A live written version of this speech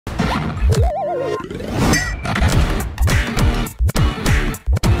Read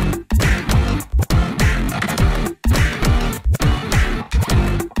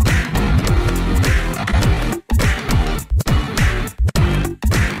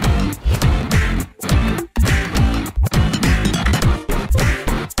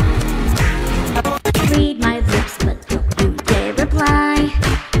my lips, but don't you dare reply,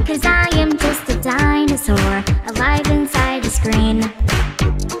 'cause I am just a dinosaur, alive inside a screen.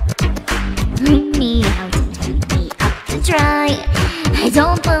 Bring me out and feed me up to dry. I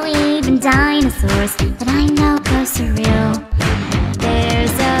don't believe in dinosaurs, but I know ghosts are real.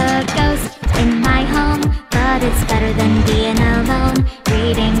 There's a ghost in my home, but it's better than being alone,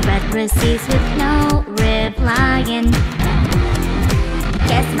 reading red receipts with no replying.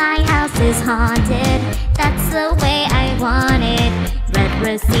 Guess my house is haunted, that's the way I want it. Red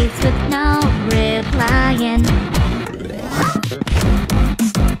receipts with no replying.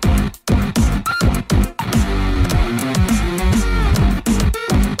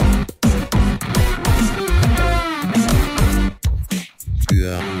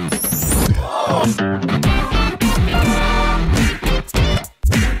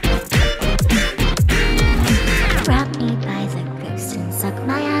 Grab me by the ghost and suck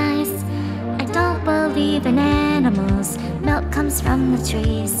my eyes. I don't believe in animals, milk comes from the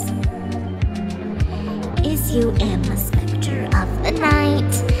trees. Is you am a specter of the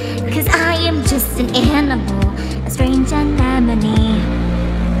night, 'cause I am just an animal, a strange anemone.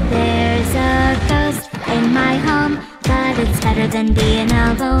 There's a ghost in my home, but it's better than being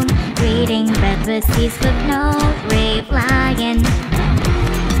alone, reading red receipts with no replying.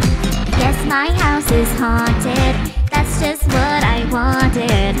 Guess my house is haunted, that's just what I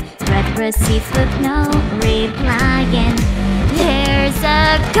wanted. Red receipts with no replying. There's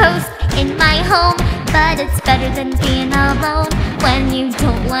a ghost in my home, but it's better than being alone. When you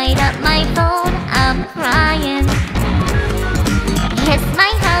don't light up my phone, I'm crying. Yes,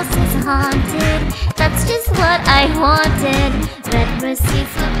 my house is haunted, that's just what I wanted. Red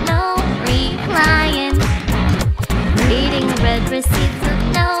receipts with no replying. Reading red receipts with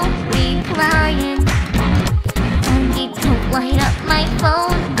no replying.